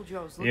 shit. Told you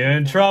I was looking You're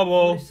in for him.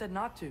 trouble. You said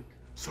not to.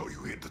 So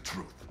you hid the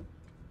truth.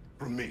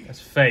 From me. That's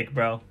fake,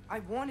 bro. I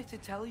wanted to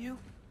tell you.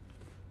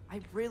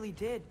 I really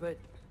did, but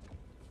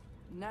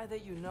now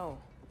that you know,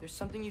 there's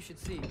something you should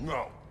see.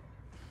 No.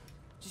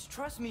 Just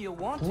trust me, you'll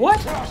want to.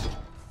 What?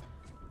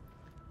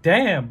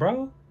 Damn,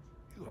 bro.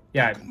 You have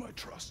Yeah. broken my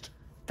trust.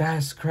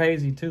 That's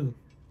crazy, too.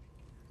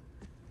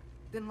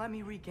 Then let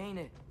me regain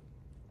it.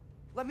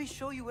 Let me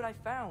show you what I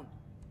found.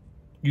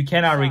 You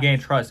cannot Besides, regain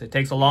trust. It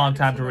takes a we long haven't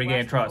time seen to the regain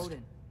last of trust.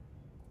 Odin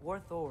or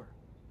Thor.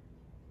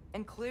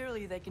 And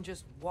clearly they can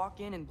just walk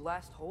in and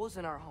blast holes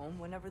in our home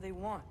whenever they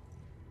want.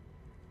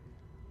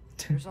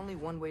 There's only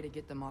one way to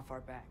get them off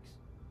our backs.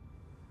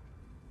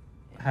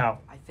 And How?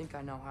 I think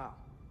I know how.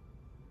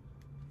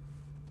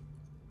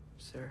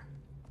 Sir.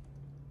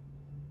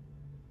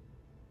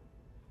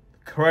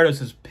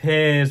 Kratos is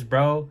pissed,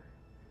 bro.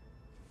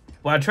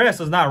 Well, Atreus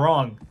is not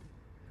wrong.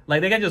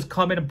 Like, they can just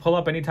come in and pull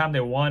up anytime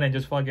they want and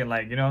just fucking,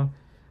 like, you know,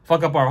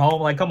 fuck up our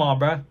home. Like, come on,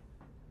 bro.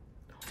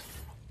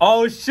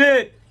 Oh,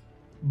 shit.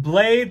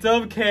 Blades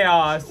of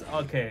Chaos.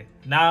 Okay.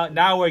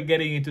 Now we're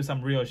getting into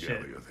some real shit.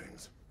 Gather your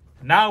things.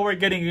 Now we're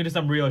getting into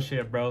some real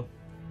shit, bro.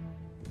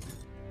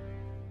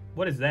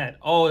 What is that?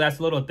 Oh, that's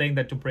a little thing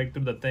that to break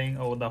through the thing.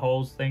 Oh, the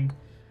holes thing.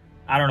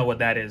 I don't know what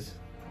that is.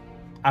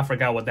 I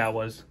forgot what that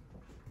was.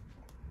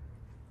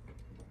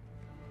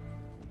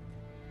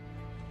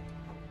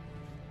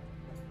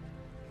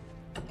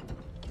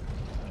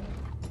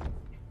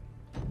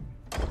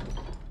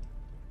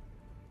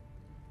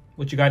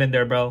 What you got in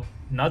there, bro?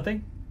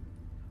 Nothing?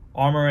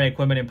 Armor and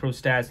equipment improve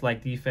stats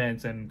like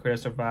defense and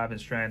critical survive and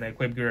strength.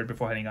 Equip gear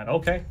before heading out.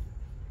 Okay.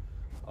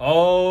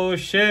 Oh,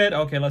 shit.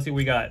 Okay, let's see what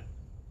we got.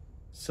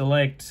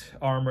 Select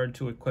armor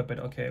to equip it.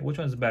 Okay, which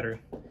one's better?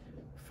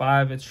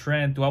 5 is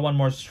strength. Do I want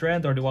more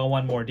strength or do I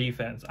want more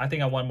defense? I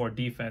think I want more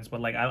defense,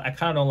 but like I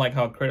kind of don't like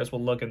how Kratos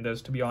will look in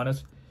this, to be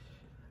honest.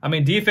 I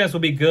mean, defense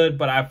would be good,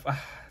 but I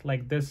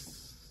like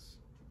this.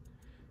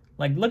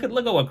 Like, look at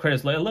what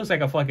Kratos. It looks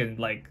like a fucking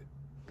like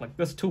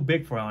this is too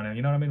big for on him.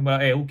 You know what I mean?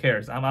 But hey, who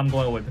cares? I'm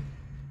going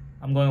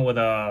with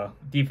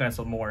defense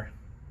more.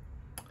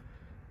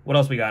 What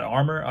else we got?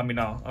 Armor? I mean,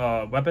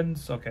 no.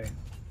 Weapons? Okay.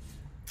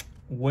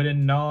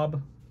 Wooden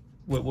knob.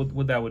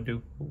 What that would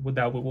do?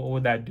 What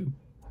would that do?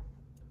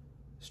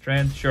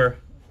 Strength? Sure.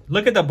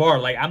 Look at the bar.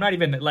 Like, I'm not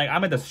even, like,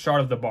 I'm at the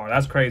start of the bar.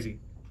 That's crazy.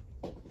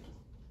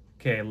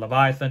 Okay,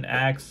 Leviathan,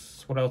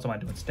 Axe. What else am I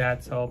doing?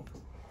 Stats, help.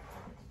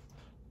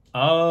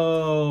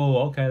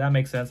 Oh, okay. That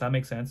makes sense. That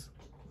makes sense.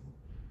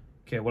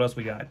 Okay, what else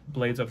we got?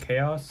 Blades of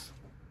Chaos.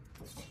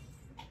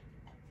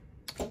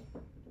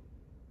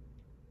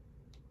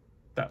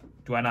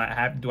 Do I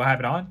have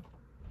it on?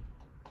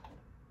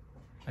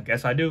 I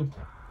guess I do.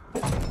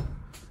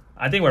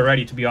 I think we're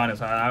ready, to be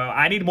honest.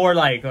 I need more,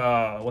 like,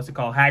 what's it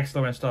called?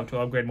 Hackslayer and stuff to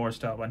upgrade more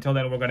stuff. Until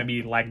then, we're going to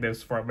be like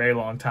this for a very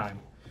long time.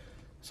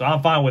 So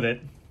I'm fine with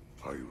it.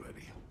 Are you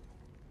ready?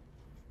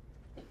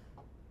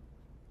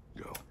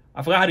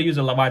 I forgot how to use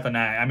the Leviathan.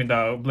 I mean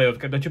the blade.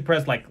 Don't you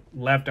press like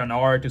left and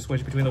R to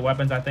switch between the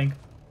weapons? I think.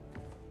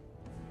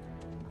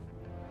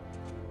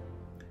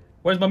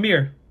 Where's my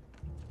mirror?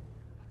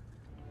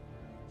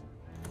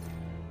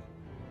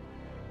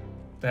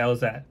 The hell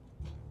is that?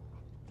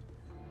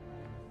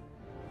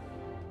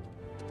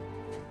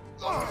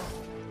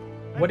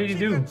 What did he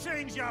do?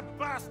 Change, you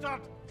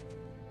bastard!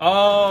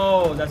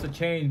 Oh, that's a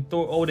chain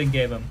Thor Odin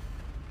gave him.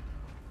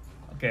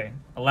 Okay,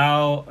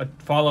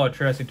 follow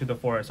Atreus into the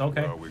forest.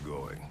 Okay. Where are we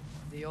going?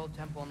 The old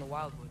temple in the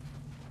Wildwood.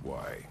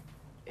 Why?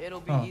 It'll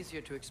be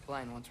easier to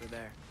explain once we're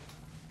there.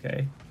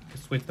 Okay,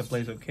 switch the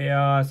Blaze of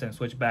Chaos and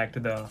switch back to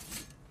the.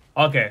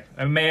 Okay,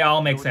 it may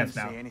all make sense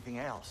now. Say anything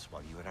else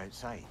while you were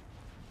outside?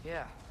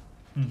 Yeah.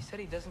 He said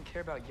he doesn't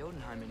care about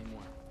Jotunheim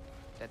anymore.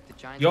 That the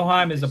giants.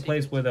 Jotunheim is a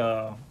place with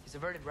He's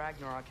averted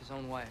Ragnarok his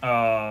own way.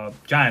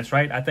 giants,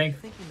 right? I think.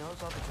 You think he knows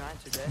all the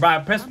giants are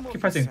dead? Bro,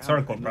 keep pressing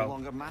circle, No bro.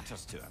 longer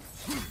matters to him.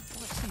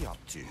 What's he up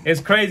to?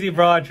 It's crazy,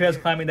 bro. Atreus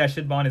climbing that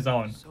shit on his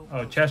own.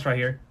 Oh, chest right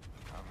here.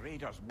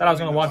 Raiders Thought I was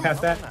gonna walk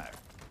past that. now.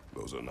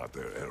 Those are not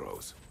their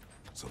arrows.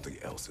 Something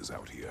else is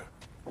out here.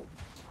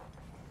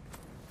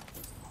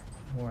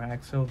 More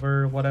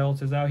Silver. What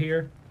else is out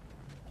here?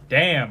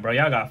 Damn, bro.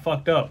 Y'all got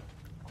fucked up.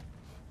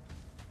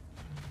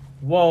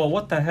 Whoa,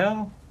 what the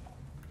hell?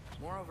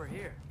 More over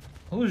here.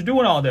 Who's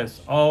doing all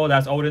this? Oh,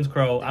 that's Odin's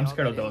crow. They I'm all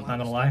scared of get in those, not while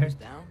gonna the lie. storm is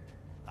down.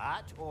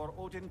 That or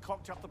Odin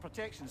cocked up the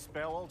protection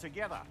spell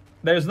altogether.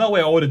 There's no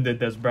way Odin did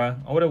this, bruh.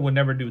 Odin would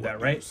never do that, What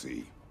do right? you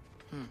see?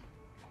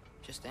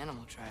 Just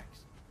animal tracks.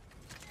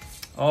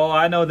 Oh,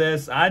 I know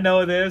this. I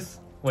know this.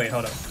 Wait,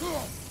 hold up.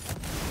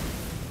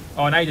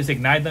 Oh, now you just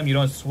ignite them? You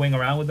don't swing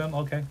around with them?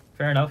 Okay,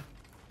 fair enough.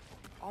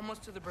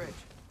 Almost to the bridge.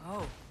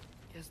 Oh,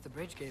 guess the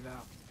bridge gave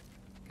out.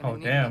 Oh, Gonna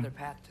need damn. another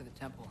path to the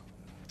temple.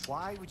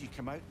 Why would you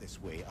come out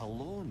this way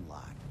alone,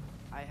 lad?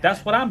 I That's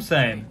had what I'm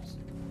saying. dreams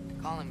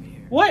calling me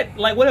here. What?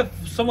 Like, what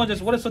if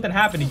something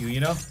happened to you, you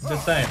know?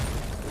 Just saying.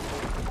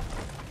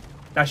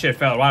 That shit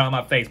fell right on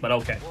my face, but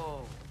okay.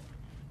 Whoa,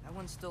 that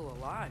one's still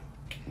alive.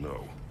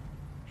 No.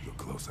 Look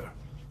closer.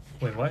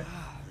 Wait, what?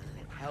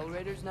 Hell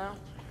Raiders now?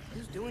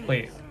 Who's doing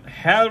Wait, this?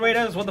 Hell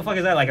Raiders? What the fuck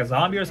is that? Like a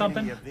zombie or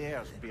something? Any of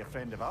theirs would be a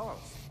friend of ours.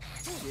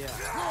 Yeah.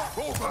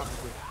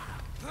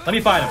 Let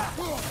me fight him.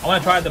 I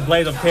want to try the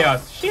Blaze of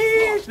Chaos.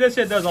 Sheesh, this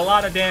shit does a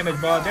lot of damage,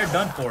 bro. They're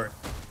done for.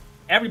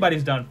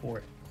 Everybody's done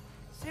for.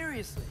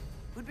 Seriously,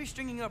 who'd be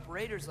stringing up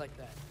raiders like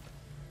that?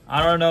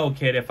 I don't know,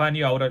 kid. If I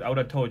knew, I would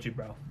have told you,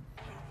 bro.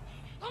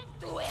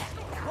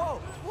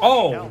 Whoa!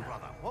 Oh, Hell,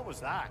 brother, what was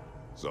that?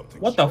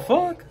 Something what the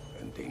strong fuck?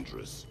 and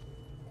dangerous.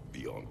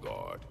 Be on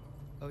guard.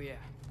 Oh yeah,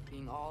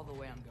 being all the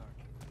way on guard.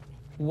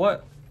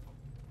 What?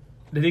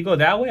 Did he go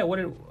that way?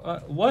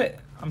 What?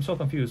 I'm so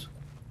confused.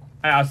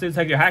 I'll still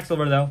take your hack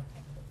silver though.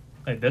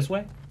 Wait, this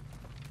way?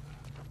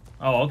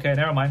 Oh, okay.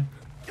 Never mind.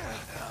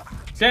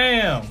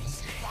 Damn.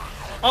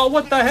 Oh,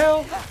 what the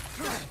hell?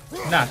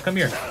 Nah, come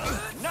here.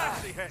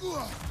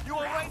 You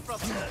all right,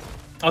 brother?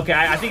 Okay,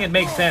 I think it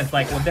makes sense.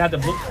 Like, when they have the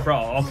blue...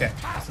 Bro, okay.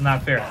 It's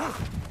not fair.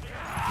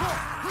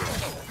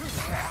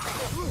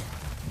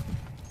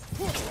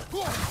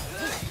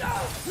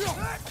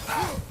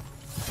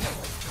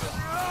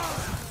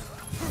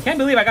 Can't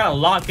believe I gotta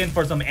lock in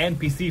for some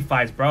NPC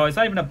fights, bro. It's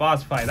not even a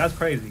boss fight. That's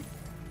crazy.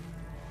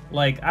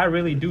 Like, I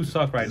really do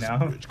suck right This now.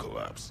 bridge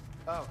collapsed.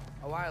 Oh,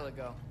 a while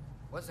ago.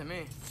 Wasn't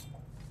me.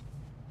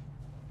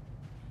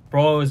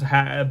 Bro's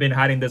been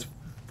hiding this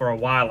for a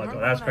while ago.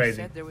 Remember That's when I crazy.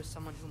 said there was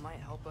someone who might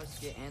help us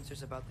get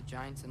answers about the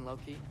giants and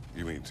Loki?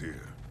 You mean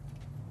Tyr?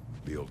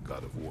 The old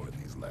god of war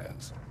in these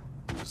lands.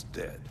 He was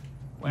dead.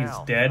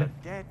 Well, dead? a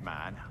dead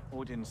man.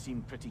 Odin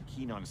seemed pretty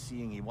keen on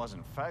seeing he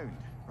wasn't found.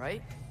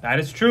 Right? That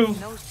is true. He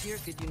knows Tyr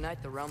could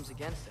unite the realms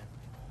against him.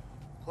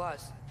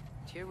 Plus,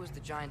 Tyr was the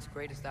giants'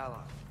 greatest ally.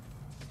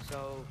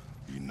 So,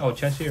 Oh,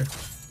 chest here.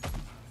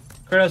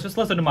 Kratos, just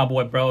listen to my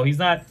boy, bro. He's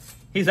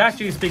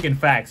actually speaking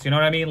facts. You know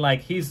what I mean?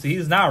 Like, he's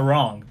not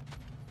wrong.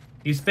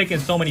 He's speaking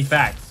so many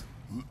facts.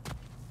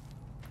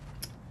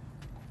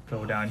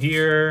 Go down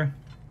here.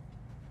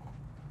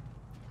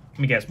 Let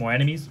me guess, more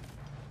enemies?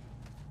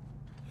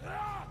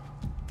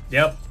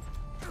 Yep.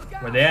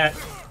 Where they at?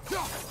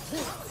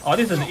 Oh,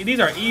 these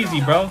are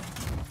easy, bro.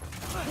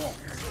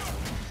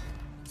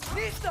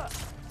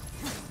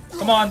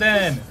 Come on,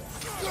 then.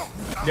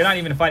 They're not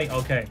even fighting.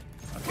 Okay.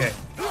 Okay.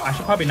 I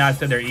should probably not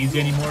say they're easy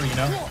anymore, you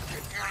know?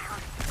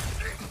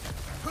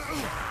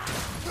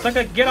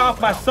 Sucker, get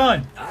off my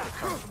son.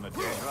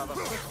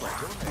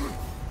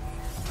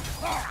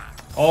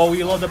 Oh,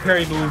 we love the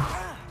parry move.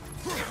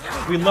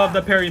 We love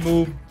the parry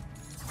move.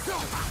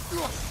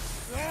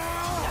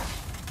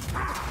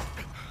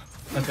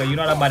 Okay, you're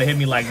not about to hit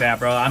me like that,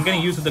 bro. I'm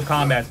getting used to the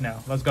combats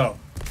now. Let's go.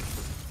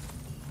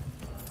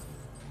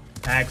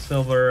 Axe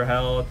silver,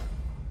 health.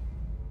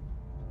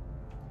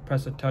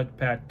 Press the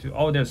touchpad to...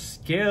 Oh, there's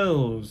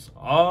skills.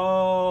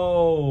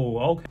 Oh,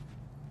 okay.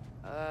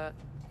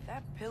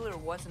 That pillar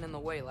wasn't in the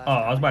way last Oh,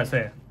 time I was about to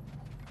came.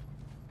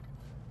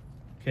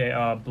 say.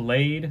 Okay,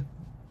 blade.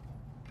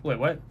 Wait,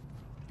 what?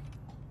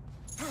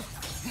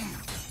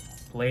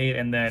 Blade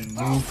and then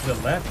move to the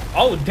left.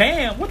 Oh,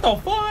 damn. What the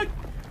fuck?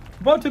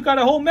 Bro took out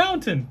a whole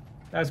mountain.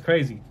 That's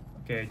crazy.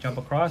 Okay, jump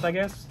across, I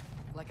guess.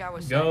 Like I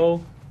was Go.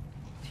 saying,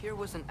 Tyr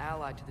was an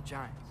ally to the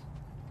Giants.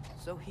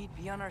 So he'd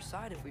be on our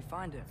side if we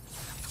find him.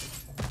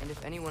 And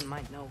if anyone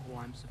might know who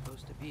I'm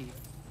supposed to be,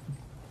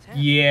 it's him.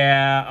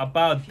 Yeah,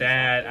 about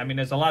that. I mean,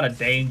 there's a lot of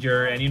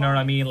danger, and you know what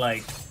I mean?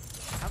 Like,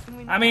 How can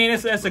we know? I mean,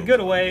 it's a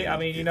good way. I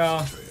mean, you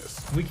know,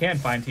 we can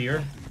find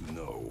Tyr.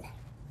 No.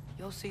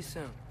 You'll see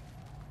soon.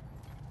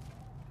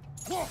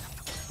 Well,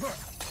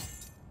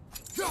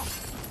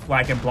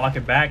 I can block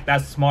it back.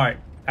 That's smart.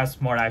 That's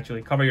smart,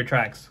 actually. Cover your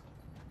tracks.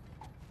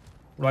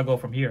 Where do I go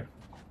from here?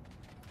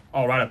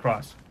 Oh, right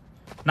across.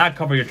 Not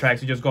cover your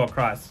tracks. You just go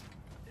across.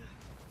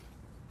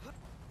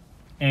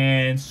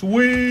 And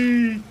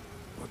sweet.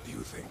 What do you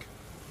think?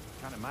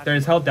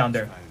 There's health down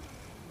there.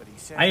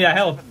 I need that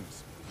health.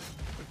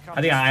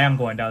 I think I am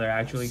going down there,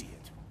 actually.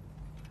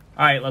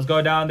 Alright, let's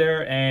go down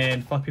there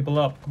and fuck people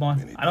up. Come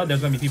on. I know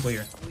there's gonna be people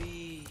here.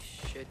 We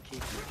should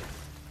keep moving.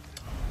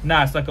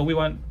 Nah, sucker. We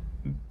want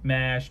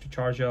mash to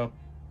charge up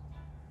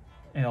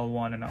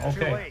L1 and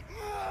okay.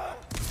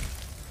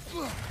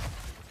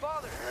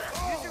 Father,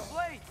 use your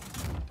blades.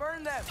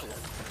 Burn them.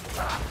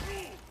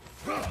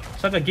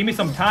 Sucker, give me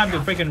some time to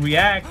freaking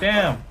react.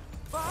 Damn.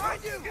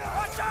 Behind you.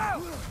 Watch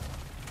out.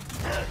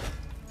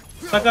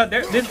 Sucker,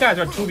 these guys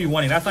are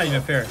 2v1ing. That's not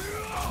even fair.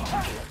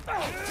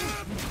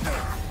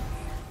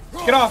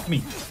 Get off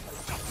me.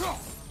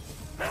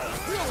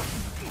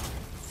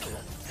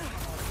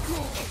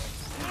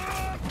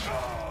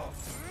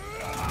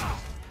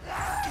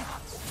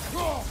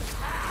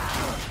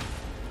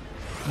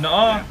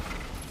 Nuh-uh.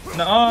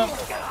 Nuh-uh.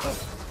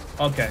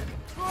 Okay.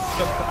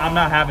 So, I'm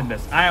not having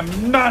this. I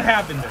am not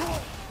having this.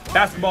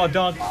 Basketball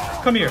dunk.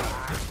 Come here.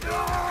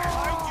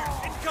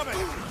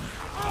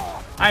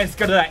 I ain't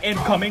scared of that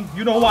incoming.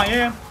 You know who I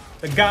am?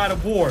 The God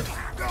of War.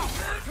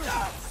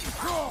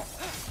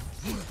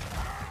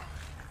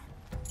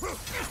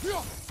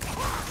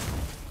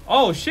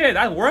 Oh shit,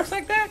 that works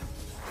like that?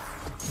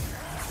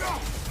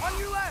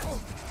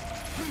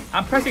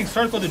 I'm pressing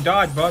circle to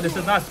dodge, bro. This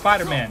is not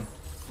Spider-Man.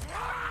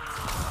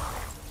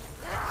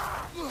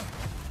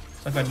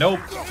 It's like a nope.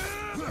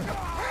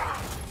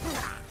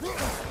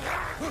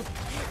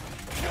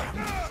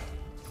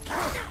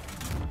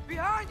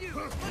 Behind you.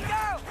 Look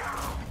out.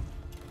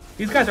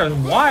 These guys are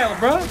wild,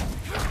 bro.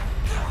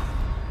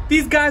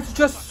 These guys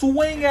just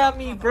swing at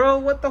me, bro.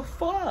 What the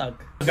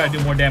fuck? I gotta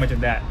do more damage than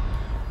that.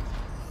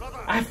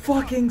 I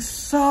fucking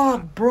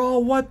suck, bro.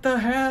 What the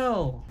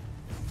hell?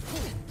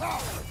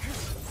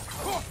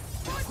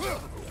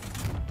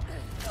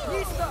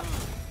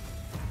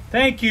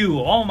 Thank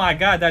you. Oh my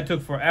god, that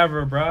took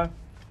forever, bro.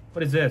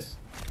 What is this?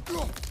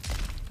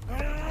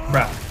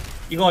 Bruh,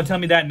 you gonna tell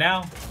me that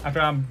now? After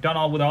I'm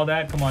done with all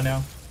that? Come on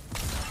now.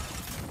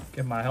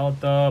 Get my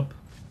health up.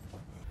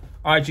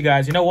 Alright, you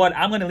guys. You know what?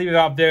 I'm gonna leave it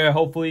up there.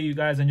 Hopefully, you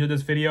guys enjoyed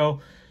this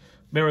video.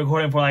 Been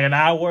recording for like an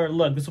hour.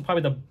 Look, this was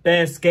probably the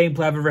best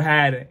gameplay I've ever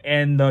had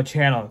in the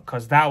channel.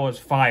 Because that was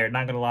fire,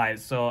 not gonna lie.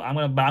 So I'm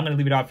gonna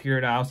leave it off here.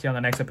 And I'll see you on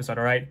the next episode,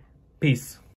 alright? Peace.